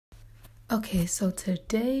Okay, so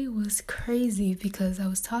today was crazy because I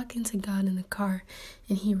was talking to God in the car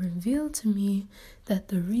and he revealed to me that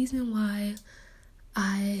the reason why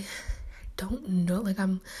I don't know,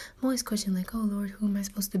 I'm always questioning, oh Lord, who am I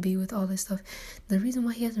supposed to be with all this stuff? The reason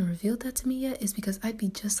why he hasn't revealed that to me yet is because I'd be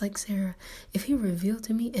just like Sarah. If he revealed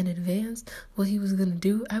to me in advance what he was gonna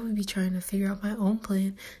do, I would be trying to figure out my own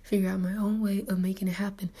plan, figure out my own way of making it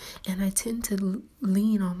happen. And I tend to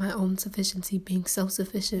lean on my own sufficiency, being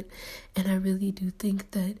self-sufficient. And I really do think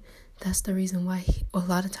that that's the reason why a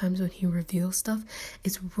lot of times when he reveals stuff,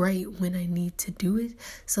 it's right when I need to do it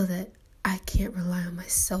so that I can't rely on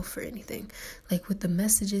myself for anything. Like with the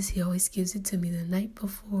messages, he always gives it to me the night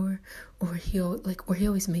before, or he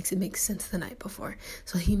always makes it make sense the night before.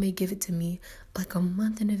 So he may give it to me like a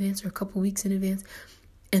month in advance or a couple weeks in advance,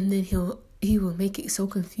 and then he will make it so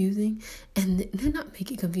confusing, and then not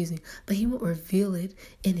make it confusing, but he won't reveal it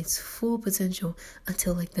in its full potential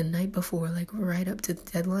until like the night before, like right up to the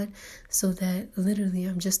deadline, so that literally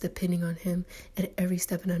I'm just depending on him at every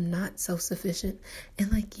step and I'm not self-sufficient.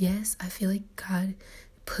 And yes, I feel like God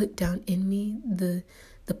put down in me the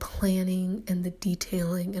planning and the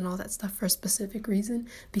detailing and all that stuff for a specific reason,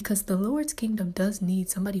 because the Lord's kingdom does need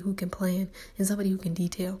somebody who can plan and somebody who can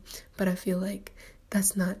detail. But I feel like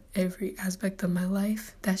that's not every aspect of my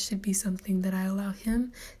life. That should be something that I allow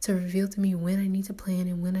him to reveal to me when I need to plan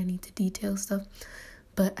and when I need to detail stuff.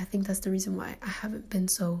 But I think that's the reason why I haven't been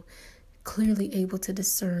so clearly able to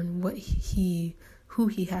discern who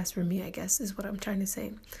he has for me, I guess, is what I'm trying to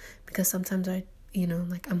say. Because sometimes I'm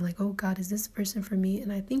like, oh God, is this person for me?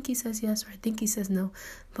 And I think he says yes, or I think he says no.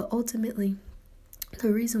 But ultimately,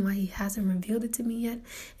 the reason why he hasn't revealed it to me yet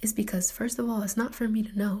is because, first of all, it's not for me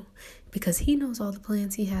to know, because he knows all the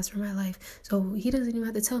plans he has for my life. So he doesn't even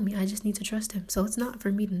have to tell me. I just need to trust him. So it's not for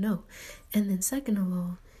me to know. And then second of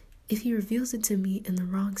all, if he reveals it to me in the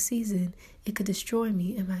wrong season, it could destroy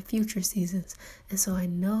me in my future seasons. And so I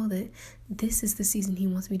know that this is the season he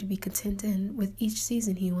wants me to be content in. With each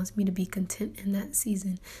season, he wants me to be content in that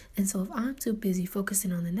season. And so if I'm too busy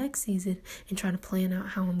focusing on the next season and trying to plan out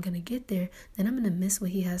how I'm going to get there, then I'm going to miss what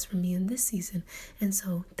he has for me in this season. And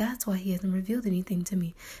so that's why he hasn't revealed anything to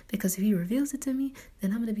me. Because if he reveals it to me,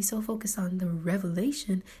 then I'm going to be so focused on the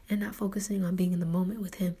revelation and not focusing on being in the moment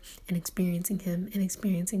with him and experiencing him and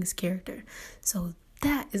experiencing his character. So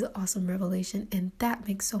that is an awesome revelation, and that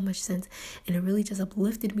makes so much sense. And it really just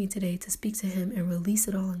uplifted me today to speak to him and release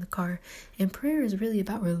it all in the car. And prayer is really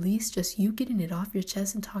about release, just you getting it off your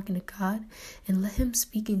chest and talking to God, and let him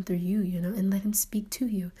speaking through you, and let him speak to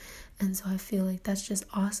you. And so I feel like that's just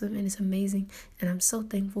awesome, and it's amazing, and I'm so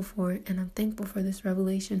thankful for it. And I'm thankful for this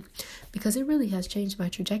revelation because it really has changed my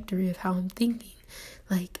trajectory of how I'm thinking.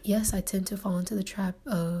 Yes, I tend to fall into the trap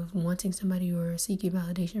of wanting somebody or seeking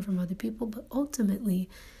validation from other people, but ultimately,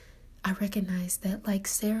 I recognize that, like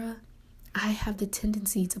Sarah, I have the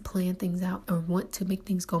tendency to plan things out or want to make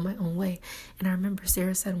things go my own way. And I remember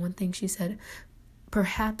Sarah said one thing. She said,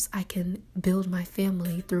 perhaps I can build my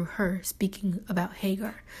family through her, speaking about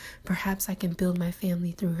Hagar. Perhaps I can build my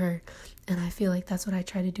family through her. And I feel like that's what I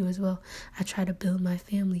try to do as well. I try to build my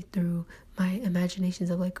family through my imaginations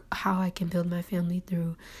of how I can build my family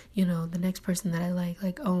through, the next person that I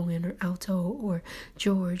like Owen or Alto or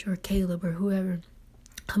George or Caleb or whoever.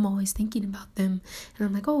 I'm always thinking about them, and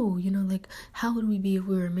I'm like, oh, how would we be if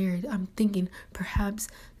we were married? I'm thinking perhaps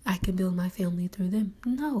I can build my family through them.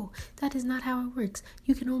 No, that is not how it works.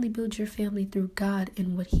 You can only build your family through God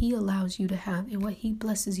and what he allows you to have and what he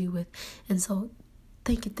blesses you with. And so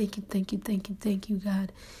thank you,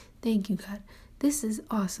 God. Thank you, God. This is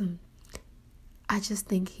awesome. I just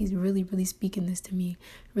think he's really, really speaking this to me.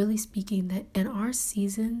 Really speaking that in our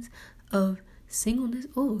seasons of singleness,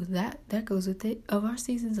 that goes with it, of our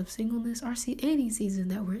seasons of singleness, any season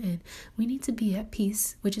that we're in, we need to be at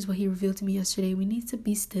peace, which is what he revealed to me yesterday. We need to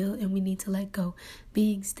be still, and we need to let go.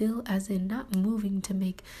 Being still as in not moving to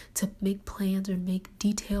make plans or make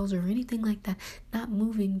details or anything like that, not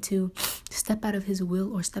moving to step out of his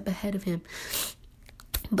will or step ahead of him,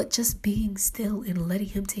 but just being still and letting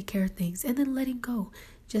him take care of things, and then letting go.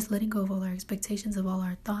 Just letting go of all our expectations, of all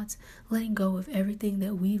our thoughts, letting go of everything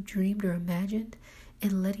that we've dreamed or imagined,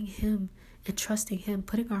 and letting him and trusting him,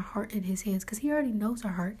 putting our heart in his hands, because he already knows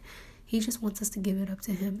our heart. He just wants us to give it up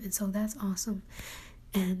to him. And so that's awesome.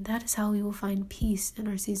 And that is how we will find peace in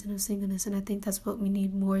our season of singleness. And I think that's what we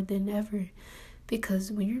need more than ever.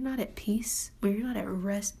 Because when you're not at peace, when you're not at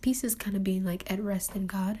rest, peace is kind of being at rest in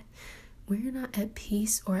God. When you're not at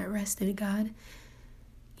peace or at rest in God,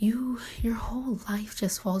 your whole life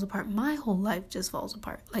just falls apart. My whole life just falls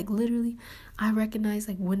apart. Like, literally, I recognize,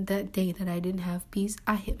 like, when that day that I didn't have peace,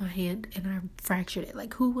 I hit my hand and I fractured it.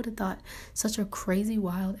 Like, who would have thought such a crazy,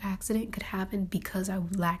 wild accident could happen because I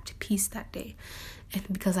lacked peace that day,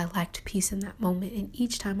 and because I lacked peace in that moment. And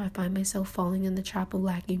each time I find myself falling in the trap of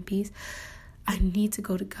lacking peace, I need to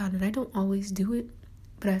go to God. And I don't always do it,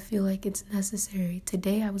 but I feel like it's necessary.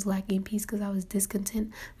 Today I was lacking peace because I was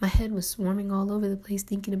discontent. My head was swarming all over the place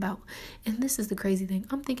thinking about, and this is the crazy thing,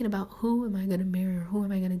 I'm thinking about who am I going to marry or who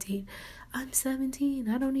am I going to date. I'm 17.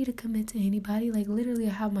 I don't need to commit to anybody. Like, literally,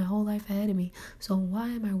 I have my whole life ahead of me. So why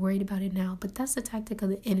am I worried about it now? But that's the tactic of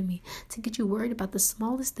the enemy, to get you worried about the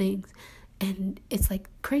smallest things. And it's like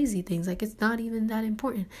crazy things. Like, it's not even that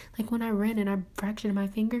important. Like, when I ran and I fractured my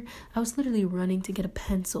finger, I was literally running to get a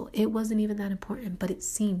pencil. It wasn't even that important, but it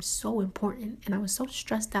seemed so important. And I was so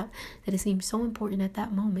stressed out that it seemed so important at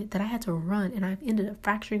that moment that I had to run. And I ended up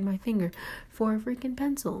fracturing my finger for a freaking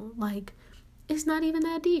pencil. Like, it's not even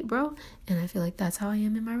that deep, bro. And I feel like that's how I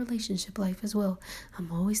am in my relationship life as well.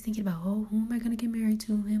 I'm always thinking about, who am I going to get married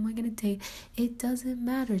to? Who am I going to date? It doesn't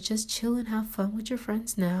matter. Just chill and have fun with your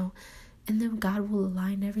friends now. And then God will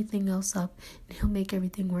align everything else up, and he'll make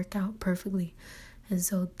everything work out perfectly. And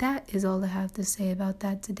so that is all I have to say about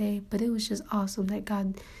that today. But it was just awesome that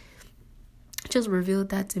God just revealed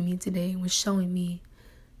that to me today and was showing me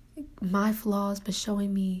my flaws, but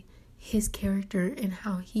showing me his character and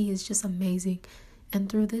how he is just amazing. And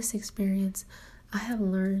through this experience, I have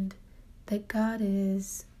learned that God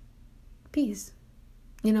is peace.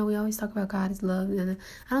 You know, we always talk about God is love, and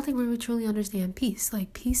I don't think we would truly understand peace.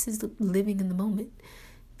 Like, peace is living in the moment.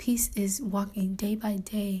 Peace is walking day by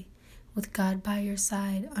day with God by your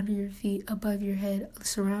side, under your feet, above your head,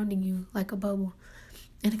 surrounding you like a bubble.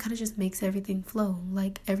 And it kind of just makes everything flow.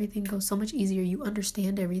 Like, everything goes so much easier. You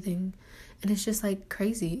understand everything. And it's just like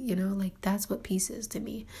crazy, you know? Like, that's what peace is to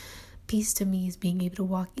me. Peace to me is being able to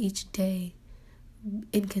walk each day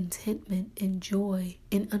in contentment, in joy,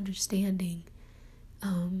 in understanding,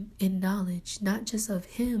 in knowledge, not just of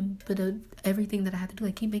him, but of everything that I have to do.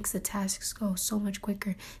 Like, he makes the tasks go so much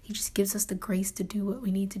quicker. He just gives us the grace to do what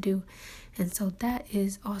we need to do. And so that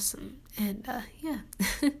is awesome. And yeah.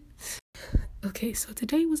 Okay, so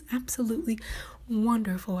today was absolutely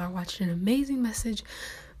wonderful. I watched an amazing message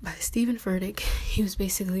by Stephen Furtick. He was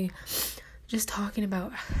basically just talking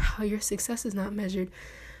about how your success is not measured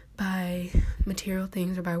by material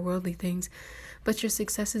things or by worldly things, but your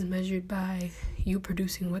success is measured by you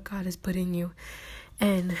producing what God has put in you.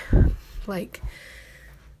 And like,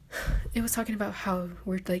 it was talking about how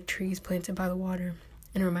we're like trees planted by the water,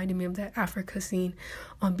 and it reminded me of that Africa scene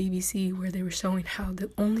on BBC where they were showing how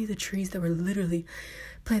only the trees that were literally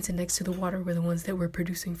planted next to the water were the ones that were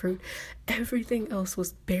producing fruit. Everything else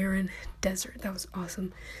was barren desert. That was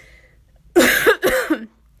awesome.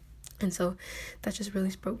 And so that just really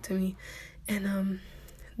spoke to me. And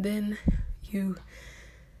then you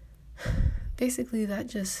basically that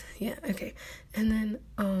just, yeah, okay. And then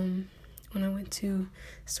when I went to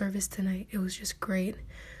service tonight, it was just great.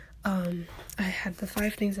 I had the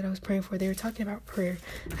 5 things that I was praying for. They were talking about prayer.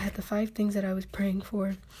 I had the 5 things that I was praying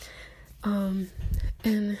for.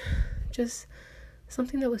 And just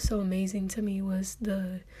something that was so amazing to me was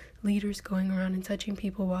the leaders going around and touching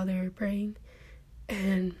people while they were praying.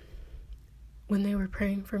 And when they were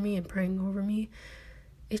praying for me and praying over me,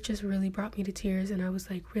 it just really brought me to tears. And I was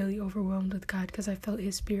like really overwhelmed with God because I felt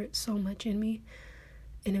his spirit so much in me.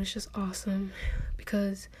 And it was just awesome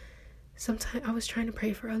because sometimes I was trying to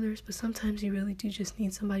pray for others, but sometimes you really do just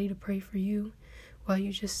need somebody to pray for you while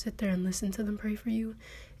you just sit there and listen to them pray for you.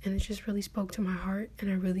 And it just really spoke to my heart. And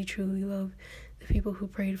I really truly love the people who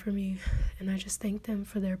prayed for me. And I just thank them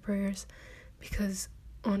for their prayers because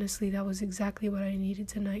honestly, that was exactly what I needed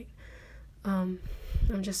tonight. I'm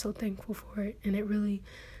just so thankful for it. And it really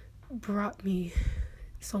brought me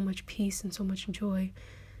so much peace and so much joy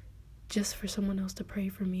just for someone else to pray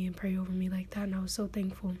for me and pray over me like that. And I was so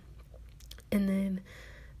thankful. And then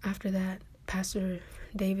after that, Pastor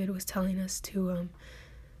David was telling us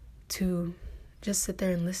to just sit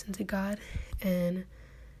there and listen to God. And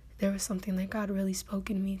there was something that God really spoke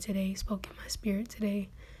in me today, spoke in my spirit today.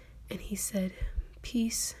 And he said,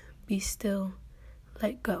 peace, be still,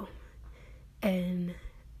 let go. And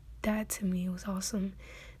that to me was awesome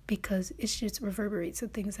because it just reverberates the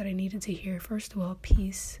things that I needed to hear. First of all,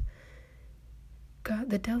 peace.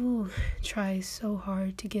 God, the devil tries so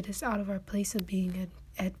hard to get us out of our place of being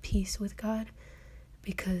at peace with God,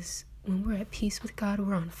 because when we're at peace with God,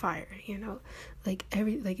 we're on fire, you know, like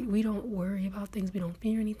we don't worry about things. We don't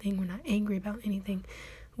fear anything. We're not angry about anything.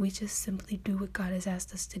 We just simply do what God has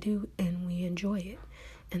asked us to do and we enjoy it.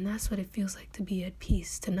 And that's what it feels like to be at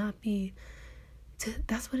peace,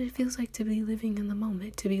 that's what it feels like to be living in the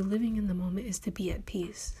moment. To be living in the moment is to be at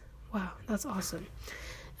peace. Wow, that's awesome.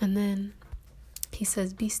 And then he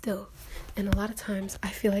says, be still. And a lot of times I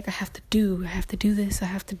feel like I have to do this, I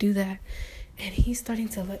have to do that. And he's starting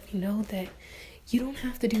to let me know that you don't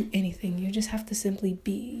have to do anything. You just have to simply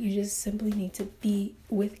be. You just simply need to be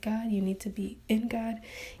with God. You need to be in God.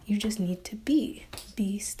 You just need to be.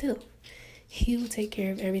 Be still. He'll take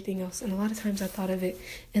care of everything else. And a lot of times I thought of it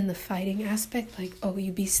in the fighting aspect, like, oh,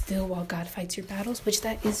 you be still while God fights your battles, which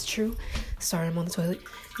that is true. Sorry, I'm on the toilet.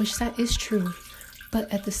 Which that is true.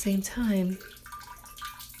 But at the same time,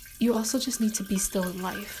 you also just need to be still in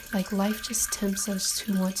life. Like, life just tempts us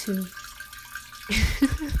to want to...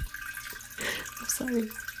 I'm sorry.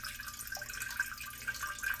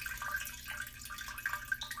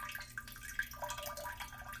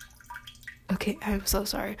 Okay, I'm so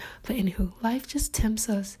sorry. But anywho, life just tempts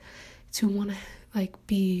us to want to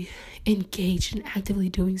be engaged and actively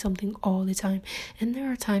doing something all the time. And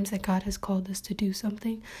there are times that God has called us to do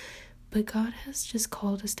something, but God has just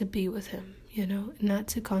called us to be with him, not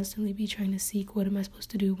to constantly be trying to seek, what am I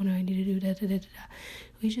supposed to do, what do I need to do,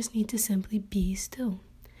 We just need to simply be still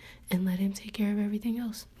and let him take care of everything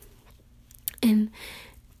else. And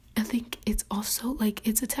I think it's also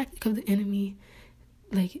it's a tactic of the enemy.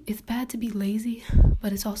 It's bad to be lazy,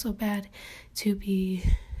 but it's also bad to be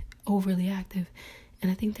overly active.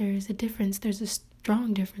 And I think there is a difference. There's a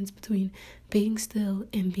strong difference between being still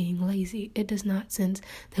and being lazy. It does not sense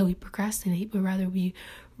that we procrastinate, but rather we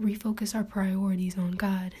refocus our priorities on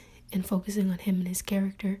God and focusing on him and his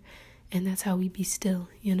character. And that's how we be still,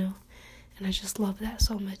 And I just love that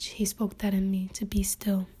so much. He spoke that in me, to be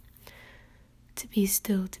still. To be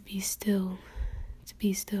still, to be still, to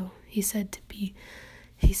be still. He said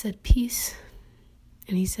peace,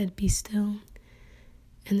 and he said be still,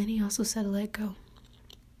 and then he also said let go.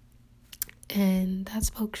 And that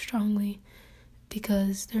spoke strongly,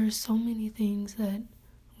 because there are so many things that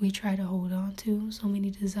we try to hold on to, so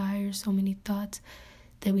many desires, so many thoughts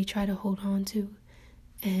that we try to hold on to,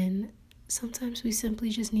 and sometimes we simply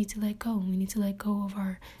just need to let go. We need to let go of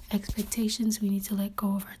our expectations. We need to let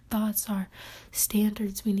go of our thoughts, our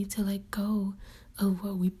standards. We need to let go of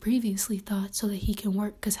what we previously thought so that he can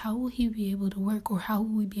work. Because how will he be able to work, or how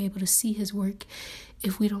will we be able to see his work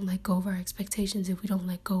if we don't let go of our expectations, if we don't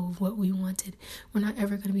let go of what we wanted? We're not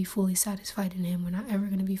ever going to be fully satisfied in him. We're not ever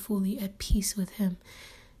going to be fully at peace with him.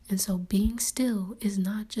 And so being still is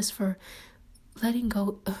not just for letting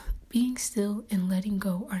go. Being still and letting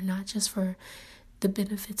go are not just for the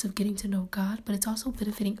benefits of getting to know God, but it's also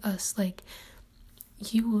benefiting us.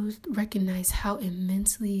 You will recognize how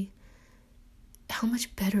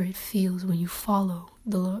much better it feels when you follow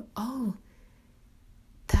the Lord. Oh,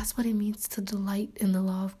 that's what it means to delight in the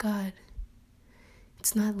law of God.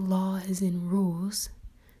 It's not law as in rules.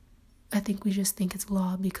 I think we just think it's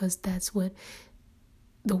law because that's what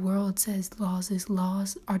the world says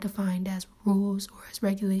laws are defined as rules or as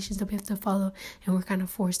regulations that we have to follow, and we're kind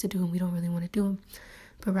of forced to do, and we don't really want to do them.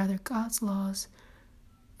 But rather, God's laws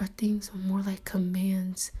are things more like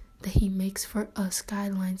commands that he makes for us,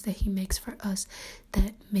 guidelines that he makes for us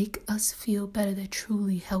that make us feel better, that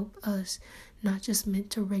truly help us, not just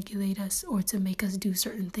meant to regulate us or to make us do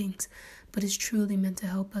certain things, but it's truly meant to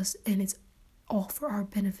help us, and it's all for our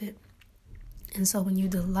benefit. And so when you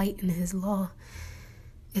delight in his law,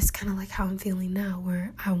 it's kind of like how I'm feeling now,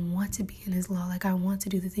 where I want to be in his law. I want to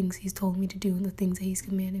do the things he's told me to do and the things that he's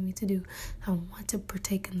commanded me to do. I want to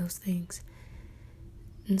partake in those things.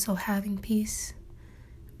 And so having peace,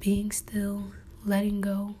 being still, letting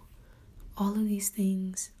go, all of these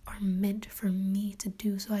things are meant for me to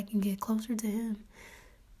do so I can get closer to him,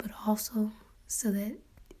 but also so that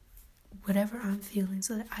whatever I'm feeling,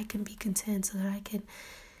 so that I can be content, so that I can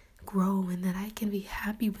grow and that I can be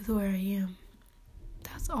happy with where I am.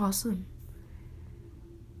 That's awesome.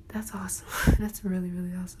 That's awesome. That's really,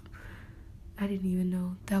 really awesome. I didn't even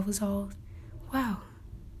know that was all. Wow.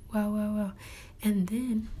 And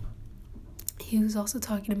then he was also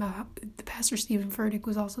talking about how, the pastor Stephen Furtick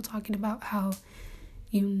was also talking about how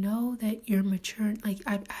that you're mature.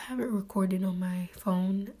 I have it recorded on my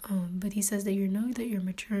phone, but he says that that you're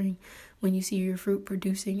maturing when you see your fruit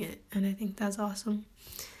producing it. And I think that's awesome.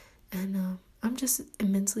 And I'm just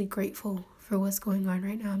immensely grateful for what's going on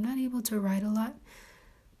right now. I'm not able to write a lot,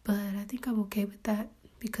 but I think I'm okay with that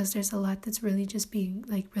because there's a lot that's really just being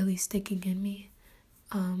really sticking in me.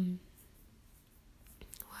 Wow.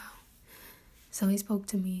 So he spoke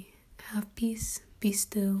to me. Have peace, be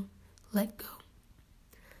still, let go.